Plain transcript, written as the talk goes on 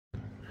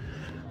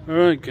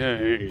Alright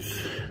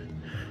guys,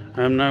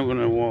 I'm now going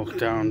to walk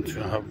down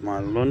to have my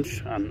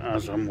lunch, and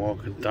as I'm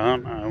walking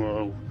down I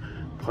will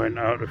point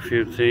out a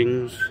few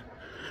things.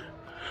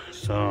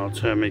 So I'll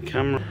turn my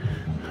camera,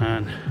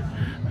 and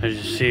as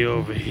you see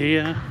over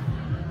here,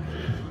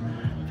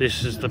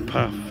 this is the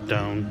path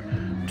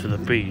down to the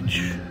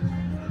beach.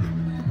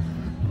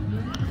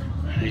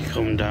 You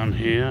come down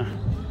here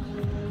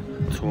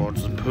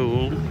towards the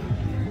pool.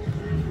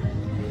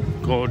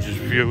 Gorgeous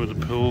view of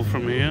the pool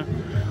from here.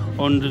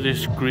 Under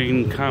this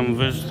green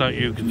canvas that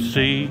you can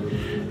see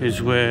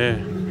is where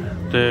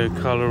the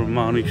cala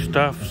romani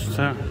staff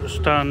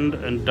stand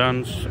and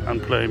dance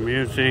and play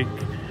music.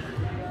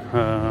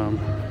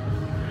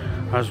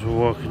 As we're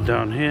walking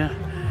down here,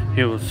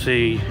 you will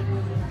see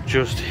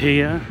just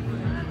here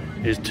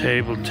is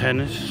table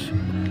tennis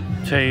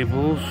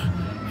tables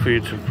for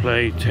you to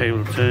play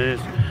table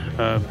tennis.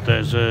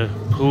 There's a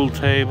pool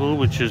table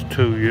which is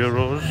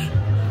 €2,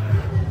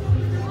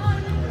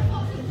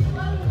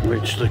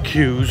 which the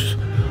queues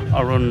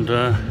are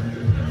under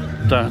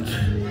that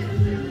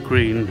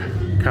green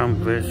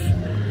canvas.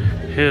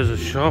 Here's a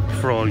shop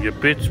for all your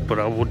bits, but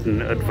I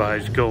wouldn't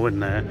advise going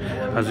there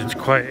as it's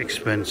quite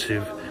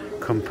expensive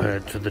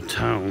compared to the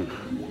town.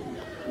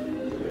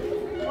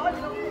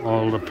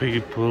 All the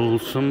people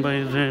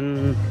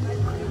sunbathing.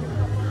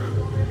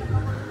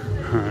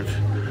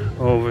 Right.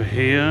 Over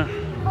here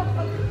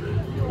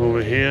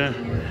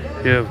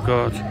you've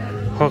got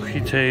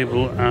hockey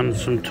table and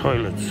some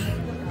toilets.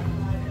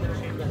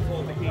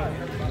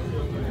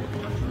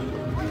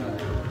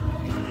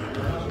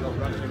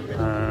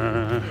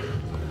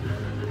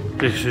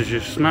 This is your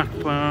snack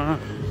bar.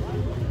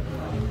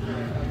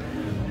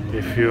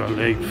 If you are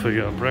late for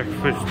your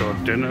breakfast or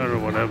dinner or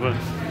whatever,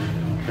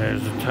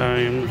 there's the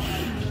times.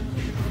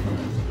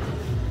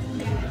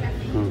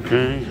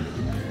 Okay.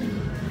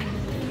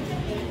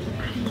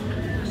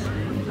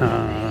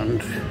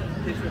 And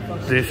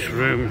this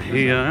room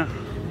here,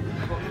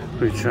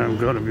 which I'm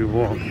going to be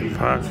walking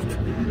past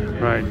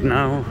right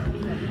now,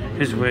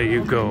 is where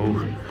you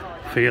go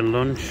for your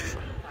lunch.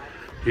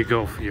 You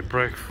go for your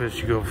breakfast,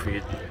 you go for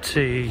your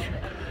tea,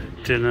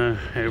 dinner,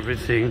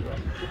 everything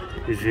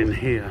is in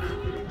here.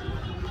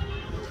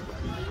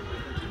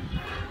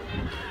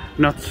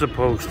 Not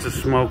supposed to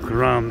smoke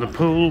around the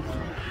pool,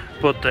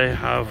 but they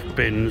have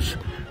bins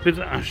with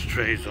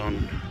ashtrays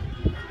on,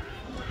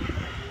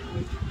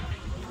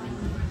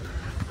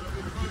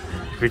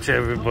 which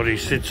everybody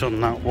sits on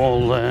that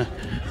wall there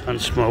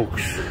and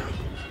smokes.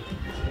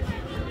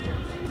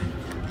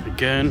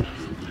 Again,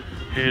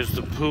 here's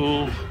the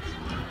pool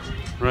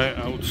right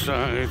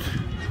outside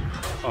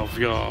of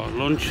your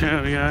lunch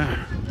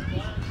area,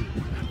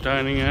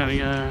 dining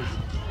area.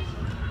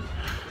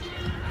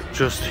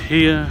 Just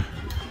here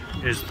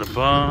is the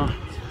bar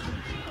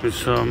with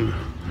some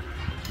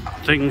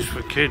things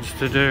for kids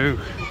to do.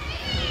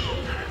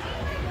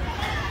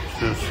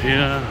 Just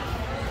here.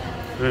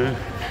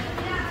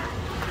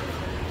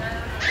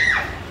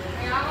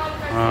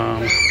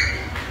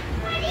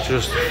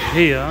 Just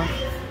here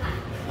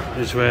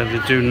is where they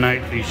do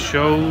nightly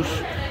shows.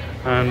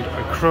 And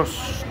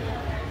across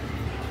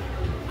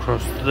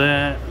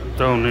there,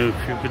 don't know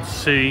if you could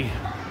see,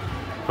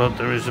 but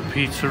there is a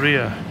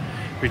pizzeria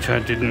which I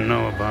didn't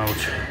know about.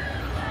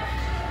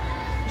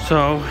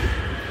 So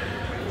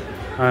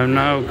I'm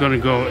now going to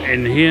go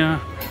in here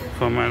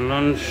for my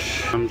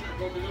lunch, and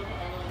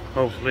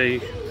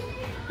hopefully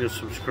you'll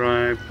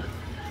subscribe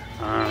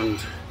and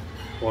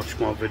watch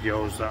more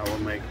videos that I will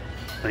make.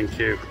 Thank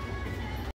you.